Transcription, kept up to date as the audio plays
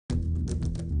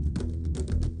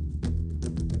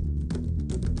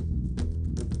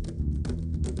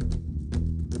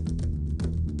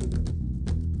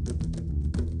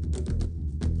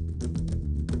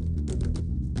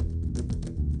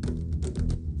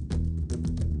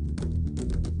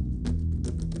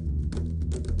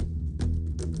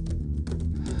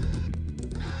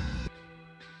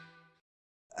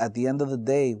at the end of the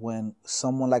day, when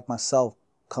someone like myself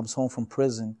comes home from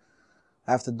prison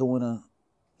after doing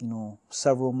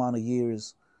several amount of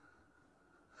years,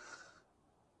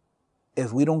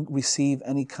 if we don't receive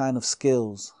any kind of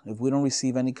skills, if we don't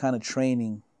receive any kind of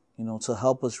training, to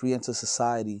help us re-enter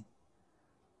society,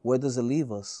 where does it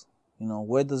leave us?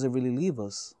 Where does it really leave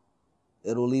us?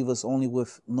 It'll leave us only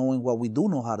with knowing what we do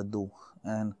know how to do.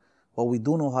 And what we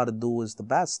do know how to do is the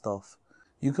bad stuff.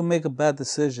 You can make a bad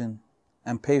decision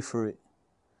and pay for it.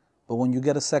 But when you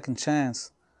get a second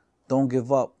chance, don't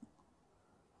give up.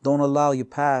 Don't allow your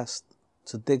past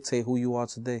to dictate who you are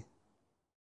today.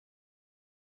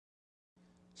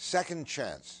 Second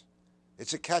chance.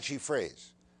 It's a catchy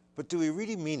phrase. But do we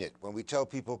really mean it when we tell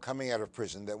people coming out of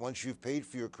prison that once you've paid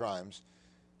for your crimes,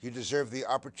 you deserve the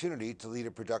opportunity to lead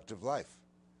a productive life?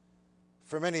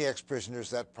 For many ex-prisoners,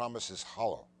 that promise is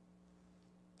hollow.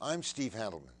 I'm Steve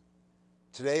Handelman.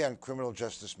 Today on Criminal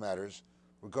Justice Matters,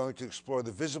 we're going to explore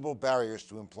the visible barriers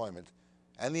to employment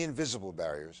and the invisible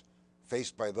barriers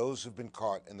faced by those who've been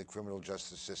caught in the criminal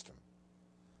justice system.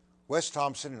 Wes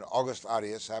Thompson and August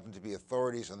Arias happen to be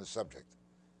authorities on the subject,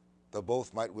 though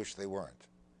both might wish they weren't.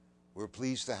 We're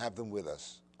pleased to have them with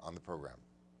us on the program.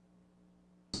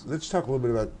 Let's talk a little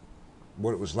bit about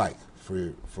what it was like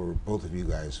for both of you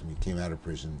guys when you came out of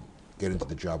prison, get into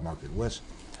the job market. Wes,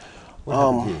 what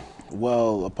happened to you?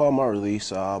 Well, upon my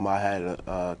release, I had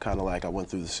kind of like I went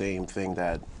through the same thing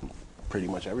that pretty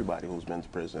much everybody who's been to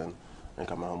prison and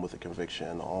coming home with a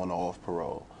conviction on or off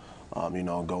parole.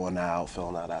 Going out,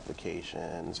 filling out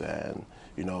applications, and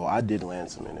I did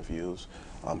land some interviews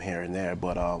here and there.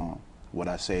 But what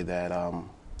I say that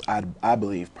I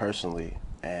believe personally,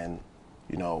 and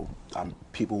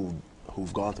people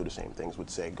who've gone through the same things would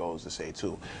say goes to say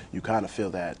too. You kind of feel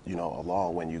that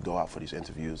along when you go out for these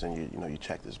interviews and you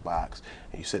check this box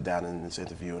and you sit down in this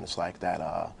interview and it's like that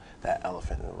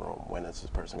elephant in the room. When is this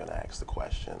person going to ask the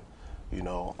question?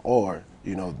 Or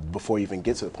before you even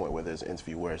get to the point where there's an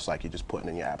interview where it's like you're just putting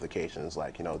in your application, it's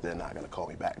like, they're not going to call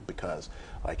me back because,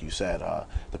 like you said,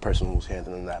 the person who's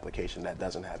handling the application that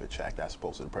doesn't have it checked, as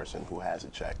opposed to the person who has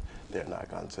it checked, they're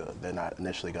not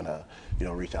initially going to,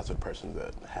 reach out to the person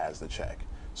that has the check.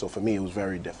 So for me, it was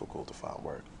very difficult to find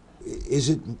work. Is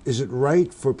it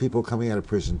right for people coming out of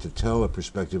prison to tell a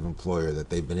prospective employer that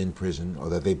they've been in prison or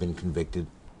that they've been convicted?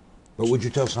 But would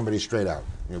you tell somebody straight out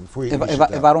before you?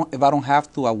 If I don't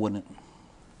have to, I wouldn't.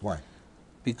 Why?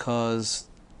 Because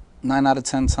 9 out of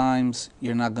 10 times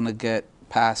you're not gonna get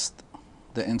past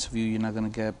the interview. You're not gonna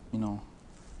get you're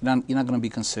not gonna be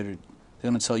considered.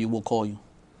 They're gonna tell you we'll call you.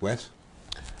 Wes?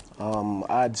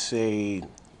 I'd say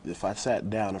if I sat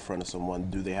down in front of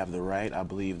someone, do they have the right? I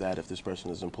believe that if this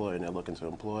person is employed and they're looking to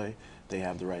employ, they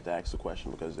have the right to ask the question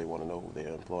because they want to know who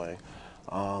they're employing.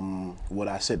 Would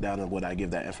I sit down and would I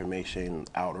give that information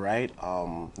outright?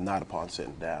 Not upon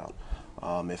sitting down.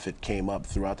 If it came up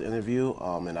throughout the interview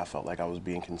and I felt like I was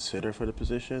being considered for the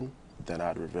position, then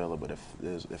I'd reveal it. But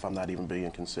if I'm not even being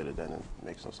considered, then it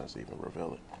makes no sense to even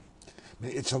reveal it.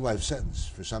 It's a life sentence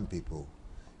for some people,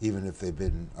 even if they've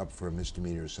been up for a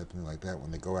misdemeanor or something like that.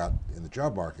 When they go out in the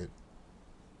job market,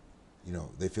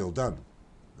 they feel done.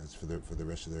 That's for the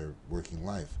rest of their working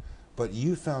life. But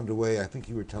you found a way, I think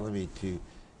you were telling me, to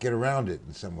get around it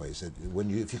in some ways. That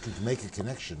if you could make a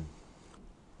connection.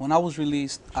 When I was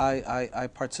released, I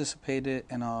participated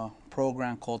in a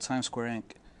program called Times Square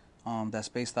Inc. That's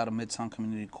based out of Midtown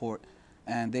Community Court.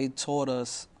 And they taught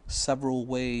us several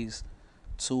ways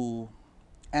to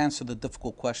answer the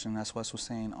difficult question. That's what I was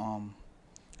saying.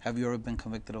 Have you ever been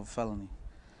convicted of a felony?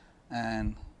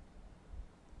 And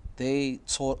they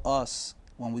taught us,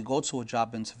 when we go to a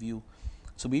job interview,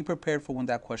 to be prepared for when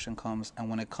that question comes. And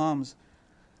when it comes,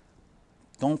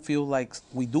 don't feel like,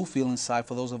 we do feel inside,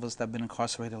 for those of us that have been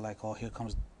incarcerated, like, oh, here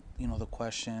comes, the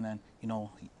question, and,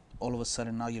 all of a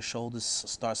sudden now your shoulders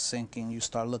start sinking, you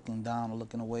start looking down or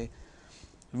looking away.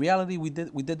 In reality, we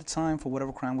did the time for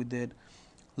whatever crime we did.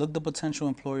 Look the potential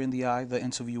employer in the eye, the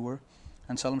interviewer,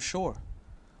 and tell them, sure,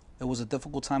 it was a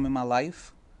difficult time in my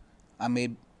life. I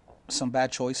made some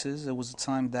bad choices. It was a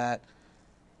time that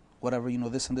whatever,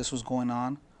 this and this was going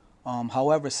on.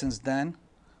 However, since then,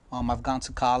 I've gone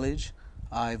to college.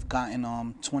 I've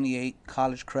gotten 28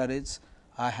 college credits.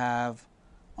 I have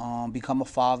become a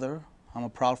father. I'm a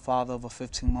proud father of a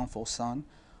 15-month-old son.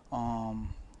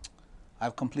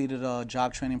 I've completed a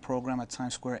job training program at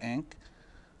Times Square Inc.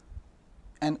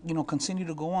 And, continue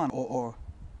to go on or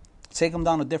take them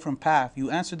down a different path.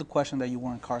 You answered the question that you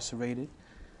were incarcerated,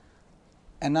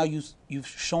 and now you've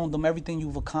shown them everything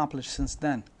you've accomplished since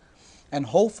then. And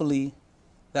hopefully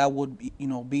that would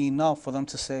be enough for them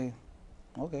to say,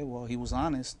 okay, well, he was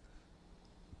honest.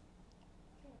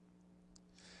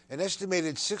 An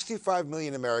estimated 65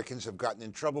 million Americans have gotten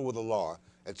in trouble with the law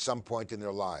at some point in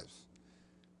their lives.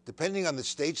 Depending on the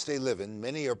states they live in,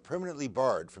 many are permanently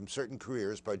barred from certain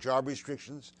careers by job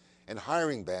restrictions and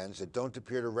hiring bans that don't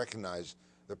appear to recognize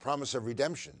the promise of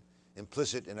redemption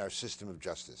implicit in our system of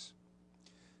justice.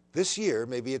 This year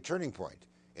may be a turning point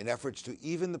in efforts to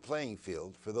even the playing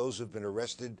field for those who've been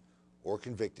arrested or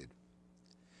convicted.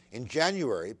 In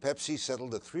January, Pepsi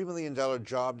settled a $3 million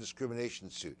job discrimination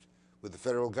suit with the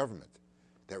federal government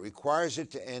that requires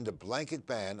it to end a blanket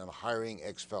ban on hiring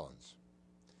ex-felons.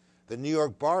 The New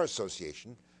York Bar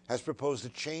Association has proposed a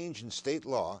change in state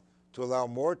law to allow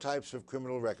more types of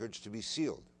criminal records to be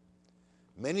sealed.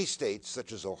 Many states,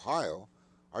 such as Ohio,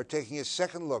 are taking a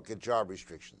second look at job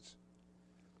restrictions.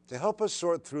 To help us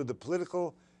sort through the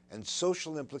political and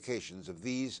social implications of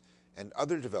these and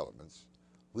other developments,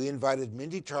 we invited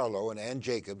Mindy Tarlow and Ann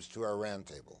Jacobs to our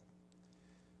roundtable.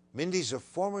 Mindy's a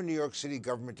former New York City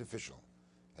government official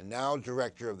and now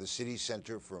director of the City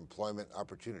Center for Employment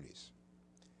Opportunities.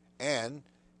 Ann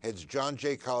heads John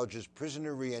Jay College's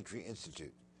Prisoner Reentry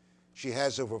Institute. She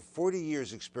has over 40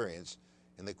 years' experience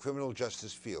in the criminal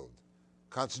justice field,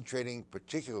 concentrating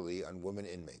particularly on women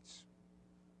inmates.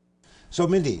 So,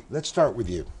 Mindy, let's start with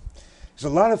you.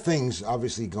 There's a lot of things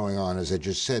obviously going on, as I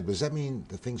just said. Does that mean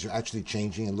that things are actually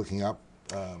changing and looking up?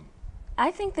 I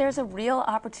think there's a real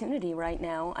opportunity right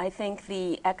now. I think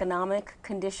the economic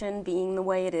condition being the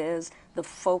way it is, the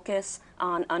focus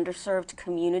on underserved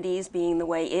communities being the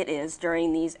way it is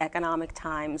during these economic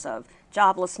times of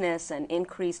joblessness and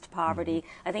increased poverty,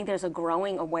 I think there's a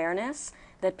growing awareness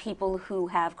that people who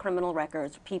have criminal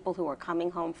records, people who are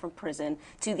coming home from prison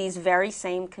to these very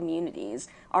same communities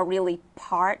are really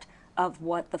part of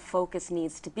what the focus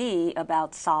needs to be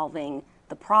about solving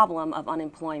the problem of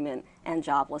unemployment and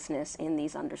joblessness in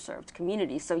these underserved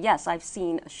communities. So yes, I've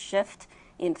seen a shift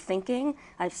in thinking,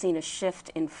 I've seen a shift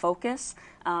in focus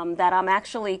that I'm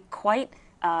actually quite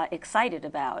excited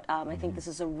about. I think this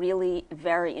is a really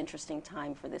very interesting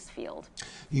time for this field.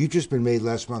 You've just been made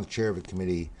last month chair of a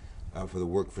committee for the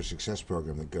Work for Success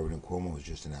program that Governor Cuomo has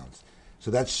just announced.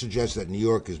 So that suggests that New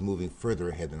York is moving further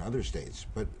ahead than other states.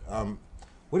 But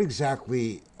what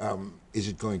exactly is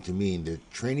it going to mean? The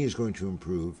training is going to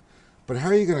improve, but how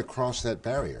are you going to cross that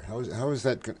barrier? How is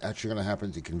that actually going to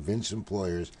happen to convince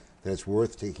employers that it's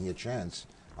worth taking a chance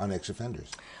on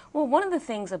ex-offenders? Well, one of the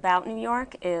things about New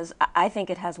York is I think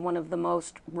it has one of the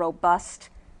most robust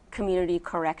community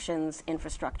corrections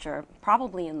infrastructure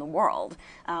probably in the world.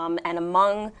 And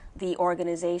among the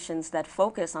organizations that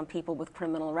focus on people with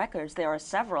criminal records, there are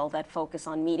several that focus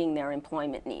on meeting their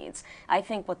employment needs. I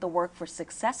think what the Work for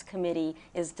Success Committee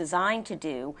is designed to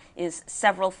do is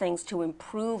several things to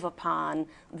improve upon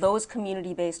those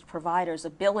community-based providers'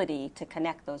 ability to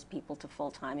connect those people to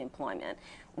full-time employment.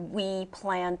 We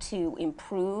plan to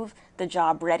improve the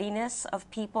job readiness of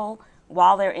people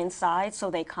while they're inside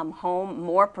so they come home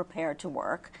more prepared to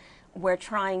work. We're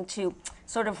trying to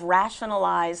sort of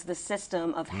rationalize the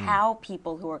system of how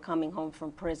people who are coming home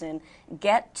from prison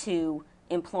get to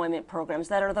employment programs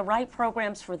that are the right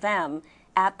programs for them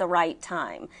at the right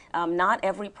time. Not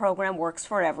every program works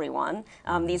for everyone.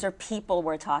 These are people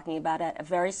we're talking about at a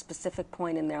very specific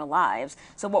point in their lives.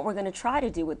 So what we're going to try to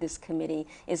do with this committee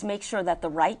is make sure that the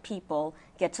right people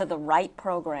get to the right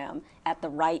program at the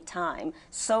right time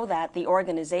so that the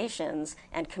organizations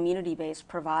and community-based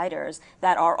providers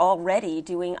that are already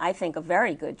doing, I think, a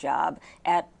very good job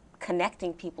at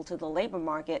connecting people to the labor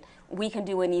market, we can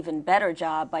do an even better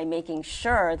job by making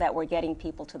sure that we're getting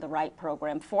people to the right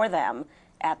program for them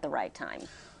at the right time.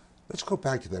 Let's go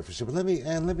back to that for a second. Let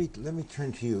me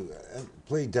turn to you.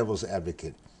 Play devil's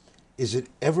advocate. Is it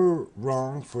ever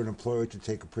wrong for an employer to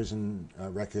take a prison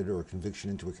record or a conviction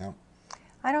into account?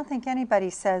 I don't think anybody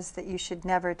says that you should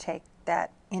never take that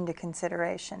into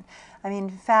consideration. I mean,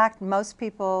 in fact, most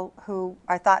people who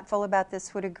are thoughtful about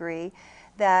this would agree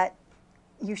that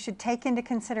you should take into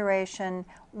consideration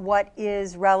what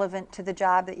is relevant to the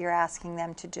job that you're asking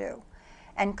them to do.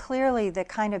 And clearly the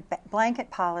kind of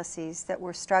blanket policies that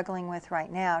we're struggling with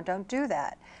right now don't do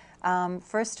that.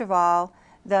 First of all,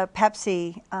 the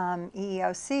Pepsi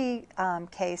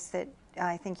EEOC case that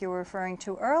I think you were referring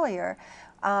to earlier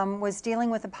was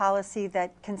dealing with a policy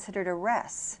that considered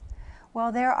arrests.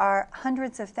 Well, there are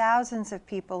hundreds of thousands of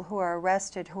people who are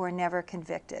arrested who are never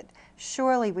convicted.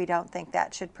 Surely we don't think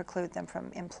that should preclude them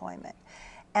from employment.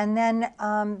 And then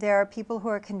there are people who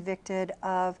are convicted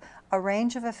of a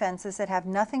range of offenses that have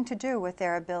nothing to do with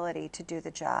their ability to do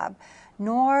the job,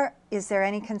 nor is there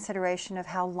any consideration of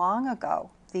how long ago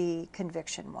the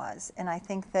conviction was. And I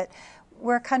think that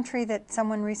we're a country that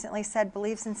someone recently said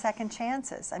believes in second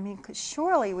chances. I mean,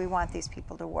 surely we want these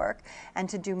people to work and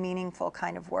to do meaningful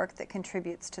kind of work that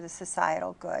contributes to the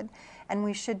societal good. And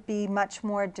we should be much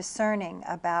more discerning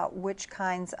about which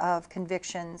kinds of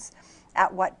convictions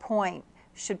at what point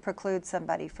should preclude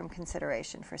somebody from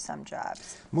consideration for some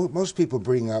jobs. Most people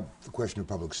bring up the question of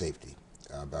public safety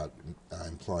about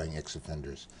employing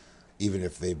ex-offenders. Even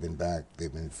if they've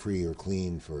been free or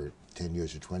clean for 10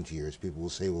 years or 20 years, people will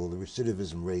say, well, the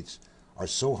recidivism rates are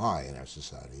so high in our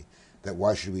society that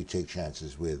why should we take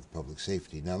chances with public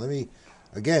safety? Now, let me,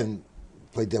 again,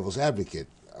 play devil's advocate.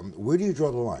 Where do you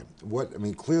draw the line?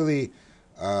 Clearly,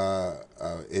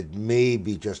 it may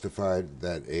be justified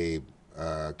that a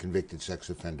convicted sex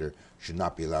offender should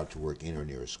not be allowed to work in or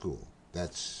near a school.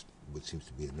 That's what seems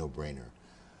to be a no-brainer.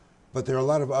 But there are a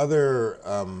lot of other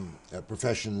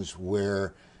professions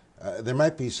where there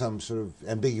might be some sort of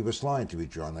ambiguous line to be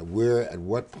drawn. At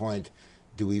what point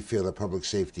do we feel that public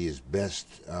safety is best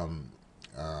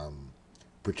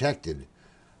protected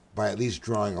by at least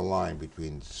drawing a line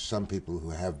between some people who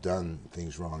have done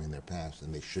things wrong in their past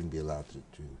and they shouldn't be allowed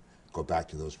to go back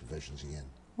to those professions again?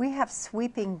 We have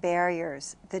sweeping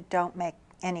barriers that don't make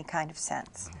any kind of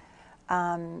sense.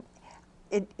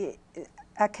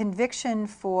 A conviction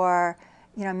for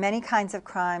many kinds of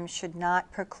crimes should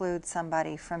not preclude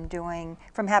somebody from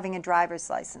having a driver's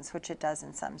license, which it does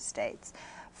in some states,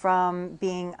 from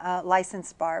being a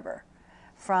licensed barber,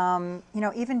 from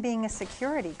even being a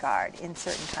security guard in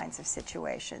certain kinds of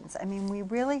situations. I mean, we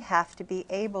really have to be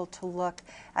able to look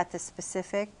at the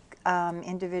specific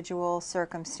individual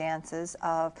circumstances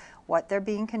of what they're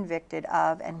being convicted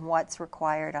of and what's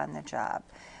required on the job.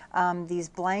 These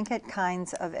blanket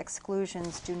kinds of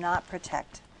exclusions do not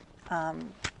protect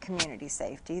community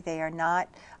safety. They are not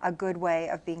a good way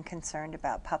of being concerned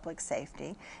about public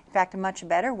safety. In fact, a much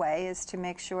better way is to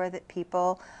make sure that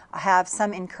people have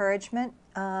some encouragement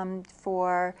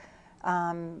for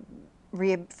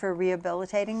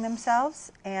rehabilitating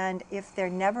themselves, and if they're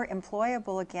never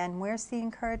employable again, where's the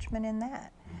encouragement in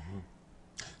that?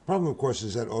 The problem, of course,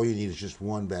 is that all you need is just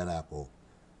one bad apple,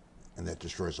 and that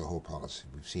destroys the whole policy.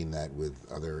 We've seen that with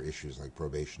other issues like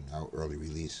probation, early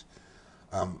release.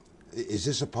 Is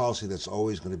this a policy that's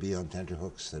always going to be on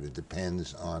tenterhooks, that it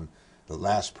depends on the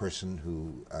last person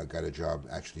who got a job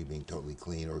actually being totally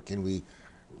clean, or can we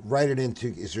write it into,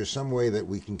 is there some way that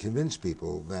we can convince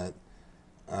people that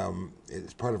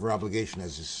it's part of our obligation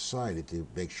as a society to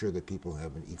make sure that people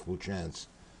have an equal chance,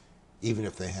 even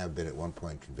if they have been at one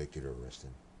point convicted or arrested?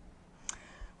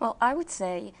 Well, I would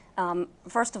say,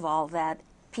 first of all, that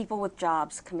people with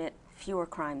jobs commit fewer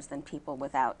crimes than people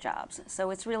without jobs.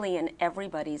 So it's really in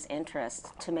everybody's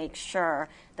interest to make sure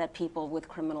that people with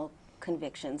criminal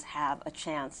convictions have a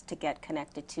chance to get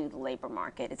connected to the labor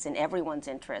market. It's in everyone's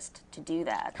interest to do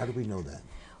that. How do we know that?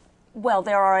 Well,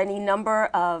 there are any number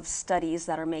of studies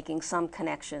that are making some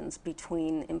connections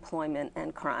between employment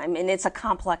and crime, and it's a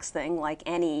complex thing like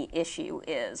any issue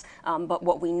is. But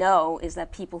what we know is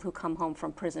that people who come home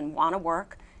from prison want to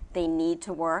work, they need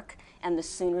to work, and the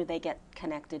sooner they get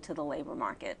connected to the labor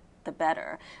market, the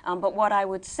better. But what I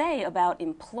would say about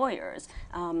employers,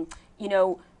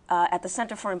 at the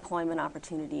Center for Employment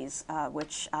Opportunities,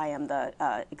 which I am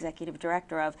the executive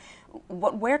director of,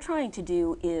 what we're trying to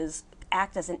do is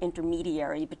act as an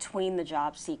intermediary between the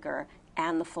job seeker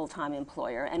and the full-time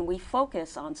employer. And we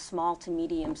focus on small to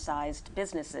medium-sized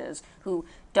businesses who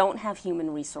don't have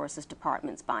human resources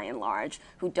departments by and large,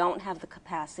 who don't have the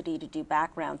capacity to do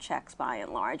background checks by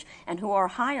and large, and who are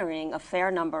hiring a fair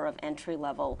number of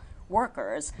entry-level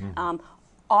workers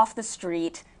off the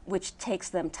street, which takes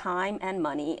them time and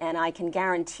money. And I can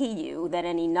guarantee you that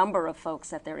any number of folks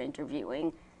that they're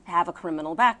interviewing have a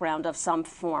criminal background of some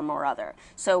form or other.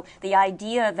 So the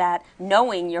idea that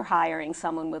knowing you're hiring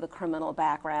someone with a criminal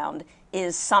background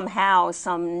is somehow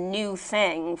some new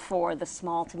thing for the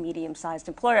small to medium-sized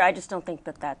employer, I just don't think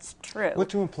that that's true. What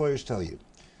do employers tell you?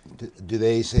 Do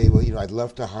they say, well, I'd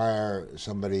love to hire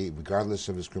somebody regardless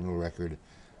of his criminal record,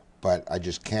 but I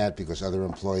just can't because other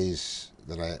employees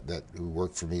who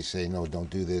work for me say, no, don't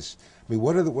do this? I mean,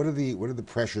 what are the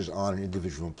pressures on an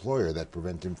individual employer that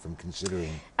prevent him from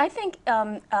considering? I think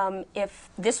if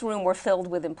this room were filled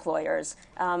with employers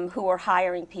who are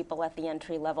hiring people at the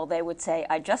entry level, they would say,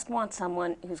 I just want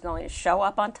someone who's going to show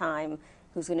up on time,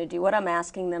 who's going to do what I'm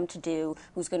asking them to do,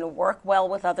 who's going to work well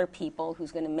with other people,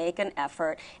 who's going to make an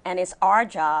effort. And it's our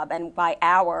job, and by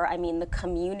our, I mean the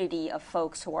community of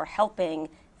folks who are helping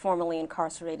formerly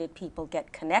incarcerated people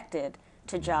get connected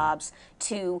to jobs,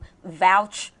 to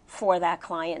vouch for that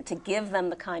client, to give them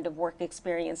the kind of work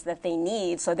experience that they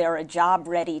need so they're a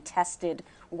job-ready, tested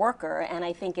worker. And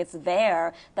I think it's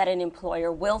there that an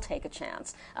employer will take a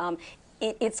chance.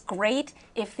 It's great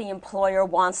if the employer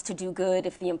wants to do good,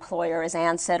 if the employer, as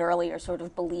Ann said earlier, sort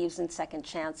of believes in second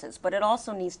chances. But it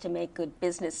also needs to make good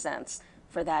business sense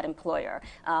for that employer.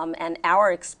 And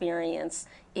our experience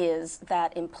is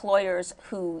that employers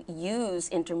who use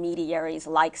intermediaries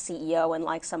like CEO and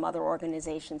like some other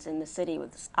organizations in the city,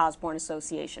 with Osborne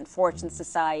Association, Fortune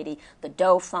Society, the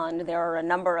Doe Fund, there are a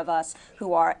number of us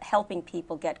who are helping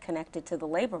people get connected to the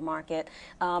labor market.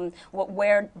 What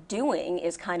we're doing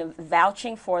is kind of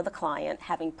vouching for the client,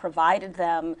 having provided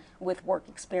them with work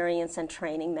experience and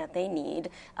training that they need.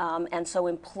 And so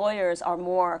employers are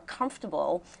more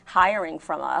comfortable hiring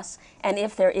from us. And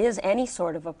if there is any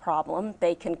sort of a problem,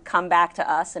 they can come back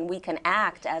to us and we can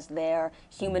act as their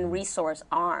human resource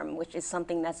arm, which is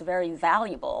something that's very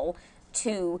valuable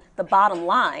to the bottom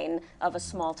line of a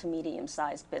small to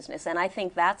medium-sized business. And I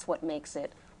think that's what makes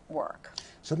it work.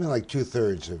 Something like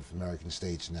 2/3 of American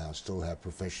states now still have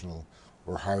professional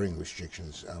or hiring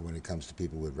restrictions when it comes to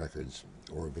people with records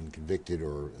or have been convicted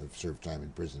or have served time in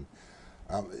prison.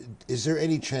 Is there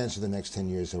any chance in the next 10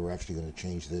 years that we're actually going to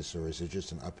change this, or is it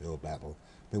just an uphill battle?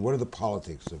 I mean, what are the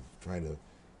politics of trying to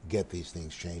get these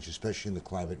things changed, especially in the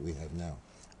climate we have now?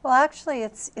 Well, actually,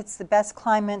 it's the best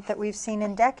climate that we've seen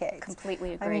in decades.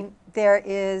 Completely agree. I mean, there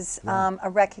is a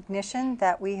recognition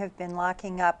that we have been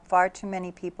locking up far too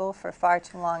many people for far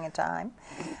too long a time.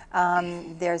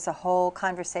 There's a whole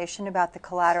conversation about the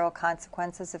collateral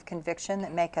consequences of conviction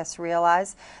that make us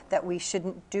realize that we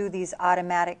shouldn't do these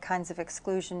automatic kinds of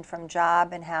exclusion from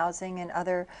job and housing and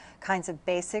other kinds of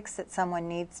basics that someone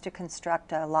needs to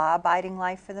construct a law-abiding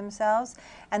life for themselves.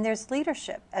 And there's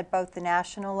leadership at both the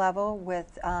national level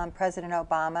with President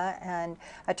Obama and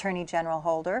Attorney General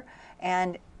Holder,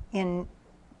 and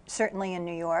certainly in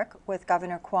New York with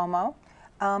Governor Cuomo,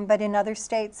 but in other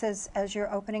states, as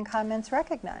your opening comments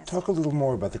recognize. Talk a little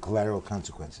more about the collateral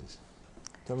consequences.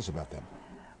 Tell us about them.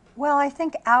 Well, I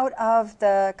think out of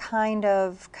the kind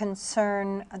of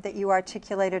concern that you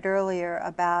articulated earlier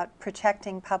about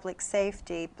protecting public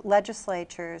safety,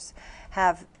 legislatures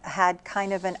have had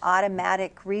kind of an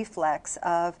automatic reflex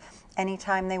of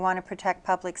anytime they want to protect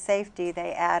public safety,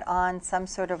 they add on some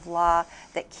sort of law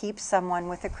that keeps someone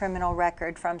with a criminal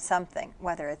record from something,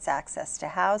 whether it's access to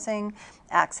housing,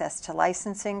 access to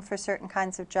licensing for certain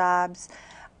kinds of jobs.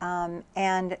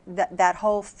 And that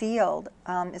whole field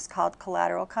is called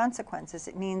collateral consequences.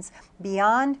 It means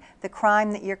beyond the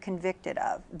crime that you're convicted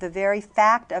of, the very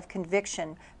fact of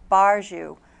conviction bars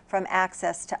you from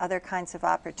access to other kinds of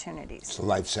opportunities. It's a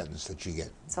life sentence that you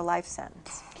get. It's a life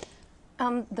sentence.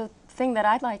 The thing that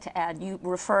I'd like to add, you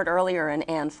referred earlier, and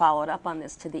Ann followed up on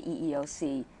this, to the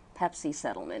EEOC Pepsi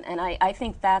settlement. And I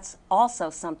think that's also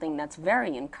something that's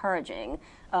very encouraging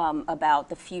about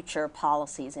the future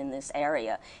policies in this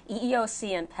area.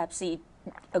 EEOC and Pepsi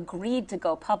agreed to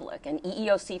go public, and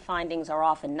EEOC findings are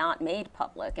often not made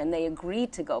public, and they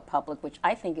agreed to go public, which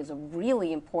I think is a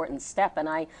really important step, and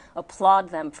I applaud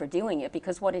them for doing it,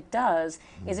 because what it does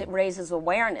is it raises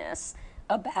awareness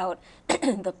about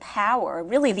the power,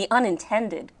 really the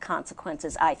unintended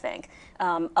consequences, I think,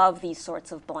 of these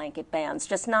sorts of blanket bans,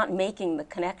 just not making the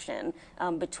connection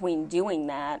between doing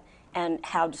that and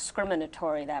how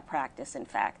discriminatory that practice in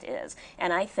fact is.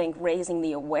 And I think raising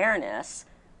the awareness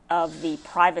of the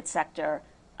private sector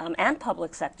and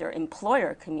public sector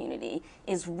employer community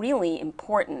is really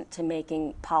important to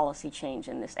making policy change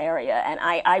in this area. And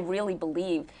I really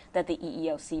believe that the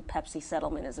EEOC Pepsi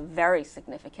settlement is a very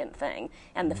significant thing.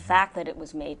 And the fact that it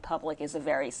was made public is a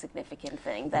very significant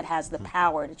thing that has the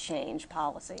power to change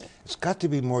policy. It's got to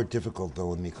be more difficult,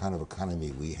 though, in the kind of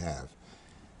economy we have.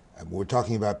 We're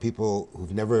talking about people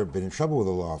who've never been in trouble with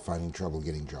the law finding trouble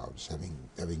getting jobs,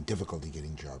 having difficulty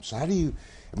getting jobs. So how do you,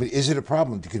 I mean, is it a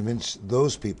problem to convince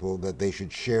those people that they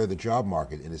should share the job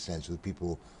market, in a sense, with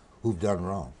people who've done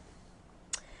wrong?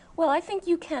 Well, I think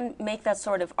you can make that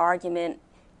sort of argument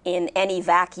in any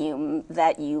vacuum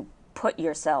that you put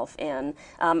yourself in.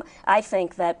 I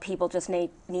think that people just need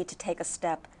to take a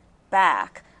step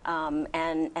back,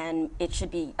 and it should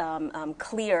be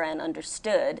clear and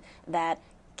understood that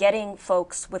getting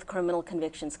folks with criminal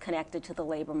convictions connected to the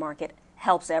labor market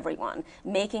helps everyone.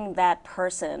 Making that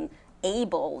person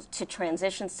able to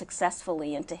transition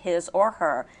successfully into his or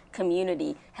her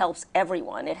community helps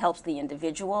everyone. It helps the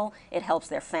individual, it helps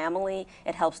their family,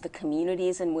 it helps the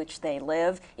communities in which they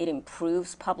live, it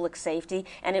improves public safety,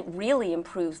 and it really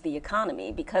improves the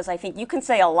economy, because I think you can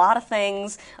say a lot of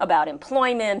things about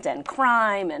employment and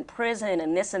crime and prison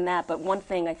and this and that, but one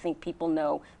thing I think people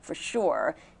know for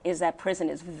sure is that prison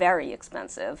is very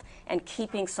expensive, and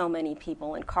keeping so many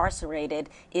people incarcerated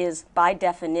is, by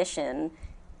definition,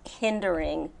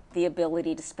 hindering the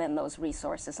ability to spend those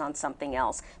resources on something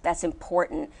else that's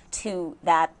important to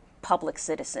that public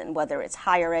citizen, whether it's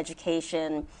higher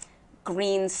education,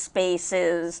 green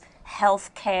spaces,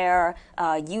 health care,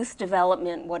 youth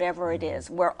development, whatever it is.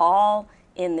 We're all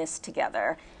in this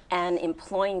together, and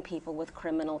employing people with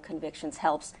criminal convictions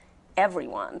helps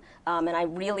everyone. And I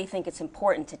really think it's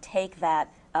important to take that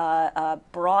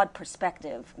broad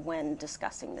perspective when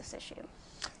discussing this issue.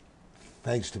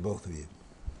 Thanks to both of you.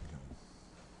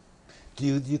 Do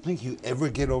you think you ever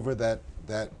get over that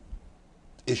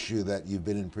issue that you've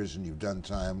been in prison, you've done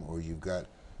time, or you've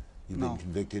been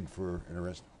convicted for an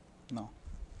arrest? No.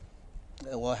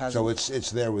 Well, it hasn't. So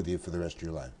it's there with you for the rest of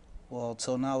your life? Well,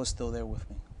 till now, it's still there with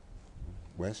me.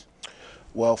 Wes?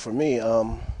 Well, for me,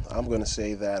 I'm going to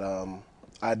say that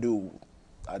I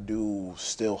do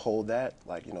still hold that.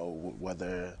 Like, you know,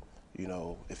 whether, you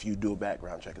know, if you do a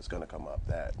background check, it's going to come up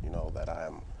that, you know, that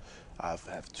I've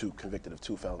convicted of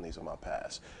 2 felonies in my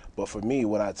past. But for me,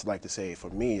 what I'd like to say for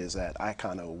me is that I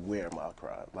kind of wear my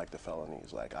crime, like the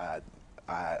felonies. Like I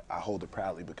hold it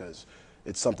proudly because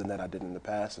it's something that I did in the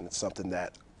past, and it's something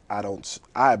that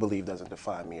I believe doesn't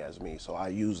define me as me. So I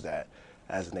use that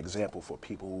as an example for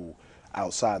people who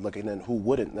outside looking in who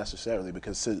wouldn't necessarily,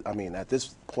 because I mean, at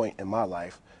this point in my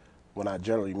life, when I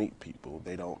generally meet people,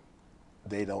 they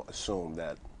don't assume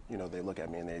that, you know, they look at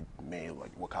me and they may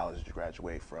like, what college did you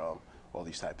graduate from, all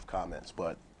these type of comments.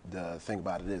 But the thing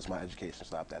about it is my education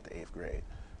stopped at the 8th grade.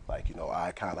 Like, you know,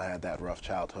 I kind of had that rough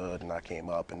childhood, and I came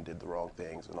up and did the wrong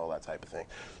things and all that type of thing.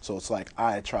 So it's like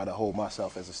I try to hold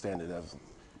myself as a standard of,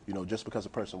 you know, just because a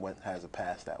person has a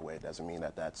past that way doesn't mean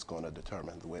that that's going to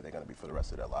determine the way they're going to be for the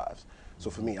rest of their lives. So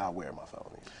for me, I wear my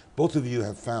felonies. Both of you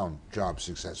have found jobs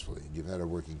successfully. You've had a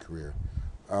working career.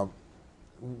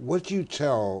 What do you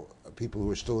tell people who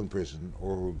are still in prison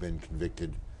or who have been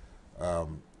convicted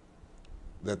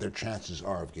that their chances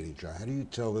are of getting a job? How do you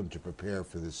tell them to prepare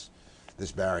for this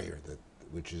barrier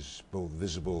which is both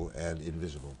visible and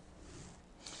invisible?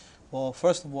 Well,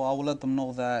 first of all, I will let them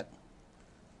know that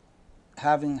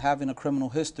having a criminal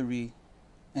history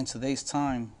in today's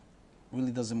time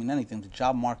really doesn't mean anything. The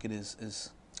job market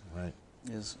is right.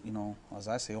 You know, as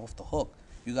I say, off the hook.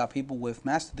 You got people with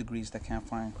master degrees that can't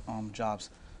find jobs.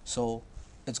 So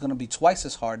it's going to be twice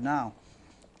as hard now.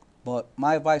 But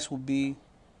my advice would be,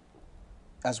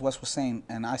 as Wes was saying,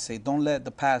 and I say, don't let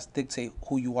the past dictate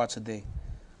who you are today.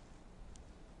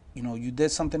 You know, you did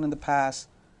something in the past.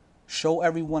 Show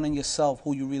everyone and yourself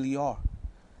who you really are.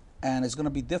 And it's going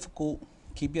to be difficult.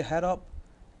 Keep your head up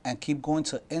and keep going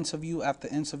to interview after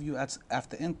interview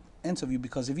after interview.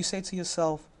 Because if you say to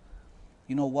yourself,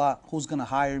 you know what, who's going to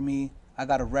hire me? I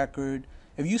got a record.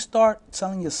 If you start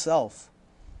telling yourself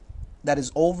that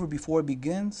it's over before it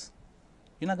begins,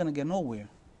 you're not going to get nowhere.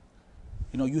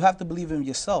 You know, you have to believe in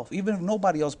yourself. Even if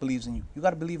nobody else believes in you, you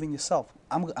got to believe in yourself.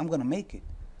 I'm going to make it.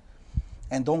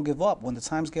 And don't give up. When the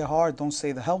times get hard, don't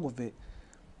say the hell with it,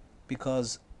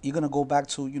 because you're going to go back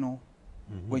to, you know,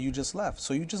 where you just left.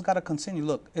 So you just got to continue.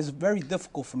 Look, it's very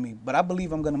difficult for me, but I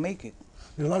believe I'm going to make it.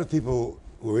 You know, a lot of people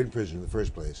who are in prison in the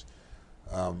first place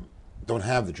don't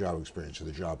have the job experience or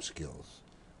the job skills.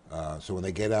 So when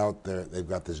they get out, they've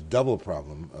got this double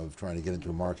problem of trying to get into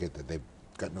a market that they've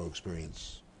got no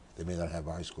experience. They may not have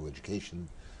a high school education,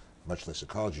 much less a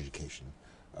college education.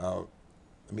 I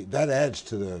mean, that adds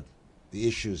to the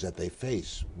issues that they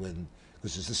face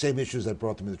because it's the same issues that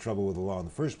brought them into trouble with the law in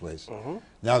the first place.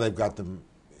 Now they've got them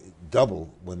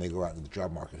double when they go out into the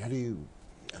job market. What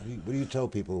do you tell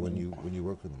people when you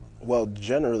work with them on that? Well,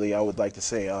 generally, I would like to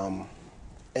say,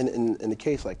 in a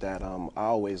case like that, I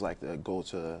always like to go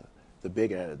to the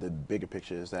bigger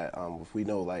picture. Is that if we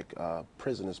know, like,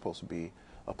 prison is supposed to be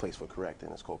a place for correcting,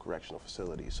 it's called correctional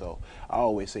facility. So I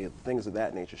always say things of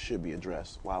that nature should be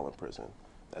addressed while in prison.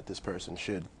 That this person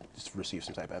should receive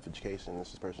some type of education.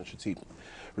 This person should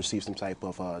receive some type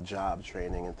of job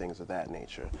training and things of that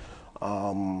nature.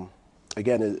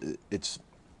 Again, it's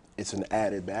an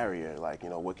added barrier. Like, you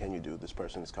know, what can you do? This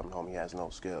person is coming home, he has no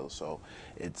skills. So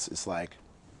it's like,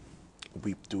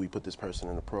 do we put this person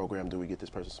in a program? Do we get this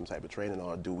person some type of training?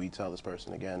 Or do we tell this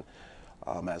person, again,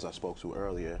 as I spoke to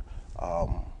earlier,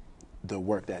 the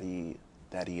work that he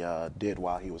that he did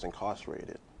while he was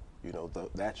incarcerated, you know,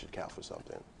 that should count for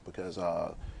something, because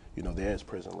you know, there is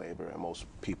prison labor, and most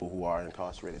people who are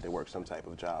incarcerated, they work some type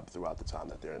of job throughout the time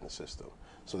that they're in the system.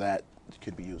 So that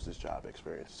could be used as job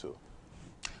experience too.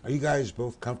 Are you guys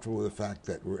both comfortable with the fact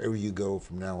that wherever you go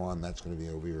from now on, that's going to be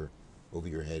over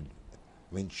your head?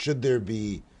 I mean, should there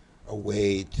be a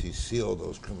way to seal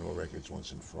those criminal records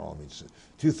once and for all? I mean,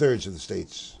 2/3 of the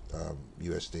states,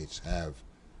 U.S. states, have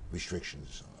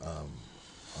restrictions on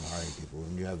hiring people,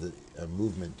 and you have a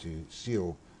movement to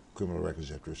seal criminal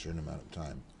records after a certain amount of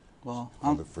time. Well,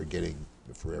 The forgetting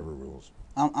the forever rules.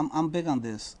 I'm big on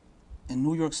this. In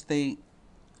New York State,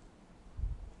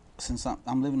 since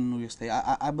I'm living in New York State,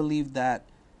 I believe that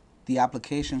the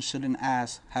application shouldn't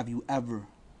ask, have you ever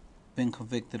been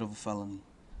convicted of a felony?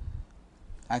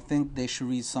 I think they should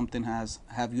read something as,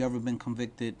 have you ever been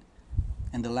convicted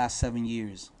in the last 7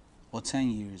 years or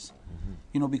 10 years? Mm-hmm.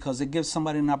 You know, because it gives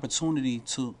somebody an opportunity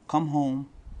to come home,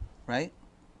 right?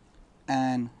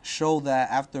 And show that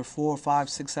after 4, 5,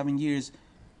 6, 7 years,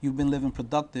 you've been living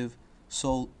productive.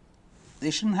 So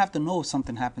they shouldn't have to know if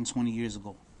something happened 20 years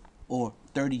ago or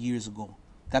 30 years ago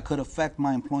that could affect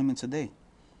my employment today.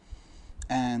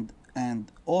 And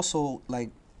also, like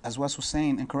as Wes was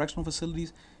saying, in correctional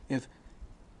facilities, if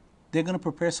they're going to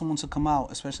prepare someone to come out,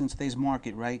 especially in today's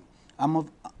market, right? I'm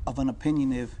of an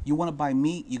opinion, if you want to buy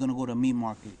meat, you're going to go to a meat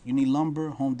market. You need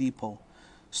lumber, Home Depot.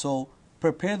 So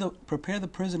prepare the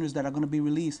prisoners that are going to be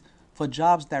released for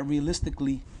jobs that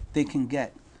realistically they can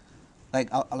get.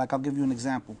 I'll give you an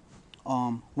example.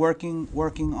 Working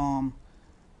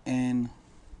in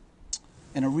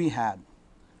a rehab,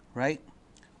 right?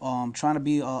 Trying to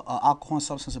be a alcohol and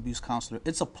substance abuse counselor.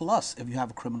 It's a plus if you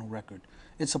have a criminal record.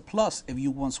 It's a plus if you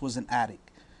once was an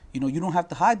addict. You know, you don't have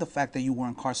to hide the fact that you were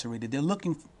incarcerated. They're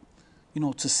looking, you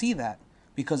know, to see that,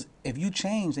 because if you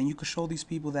change and you can show these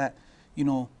people that, you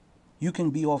know, you can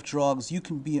be off drugs, you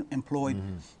can be employed,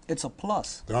 it's a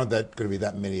plus. There aren't going to be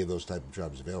that many of those type of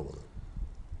jobs available, though.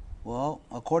 Well,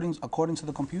 according to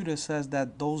the computer, it says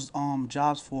that those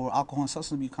jobs for alcohol and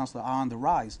substance abuse counselor are on the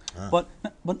rise. But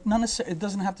not necessarily. It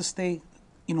doesn't have to stay,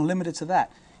 you know, limited to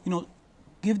that. You know,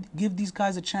 give these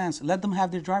guys a chance. Let them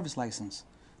have their driver's license.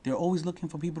 They're always looking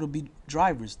for people to be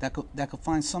drivers that could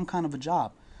find some kind of a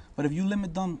job. But if you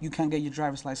limit them, you can't get your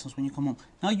driver's license when you come home.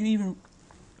 Now you're even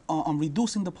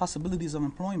reducing the possibilities of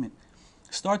employment.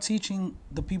 Start teaching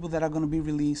the people that are going to be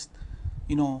released,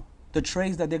 you know, the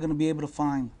trades that they're going to be able to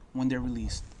find when they're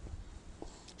released.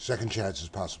 Second chance is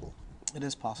possible. It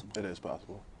is possible. It is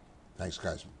possible. Thanks,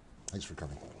 guys. Thanks for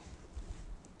coming.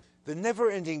 The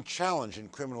never-ending challenge in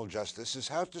criminal justice is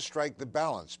how to strike the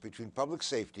balance between public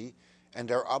safety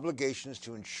and our obligations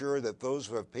to ensure that those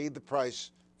who have paid the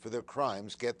price for their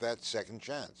crimes get that second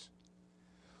chance.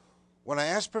 When I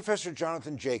asked Professor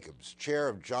Jonathan Jacobs, chair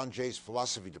of John Jay's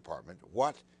philosophy department,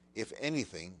 what, if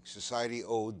anything, society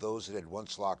owed those it had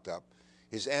once locked up,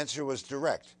 his answer was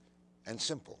direct and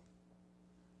simple.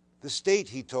 The state,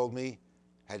 he told me,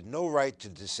 had no right to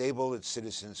disable its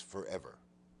citizens forever.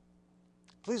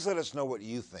 Please let us know what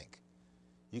you think.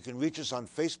 You can reach us on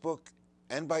Facebook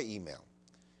and by email.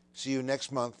 See you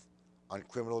next month on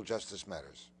Criminal Justice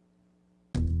Matters.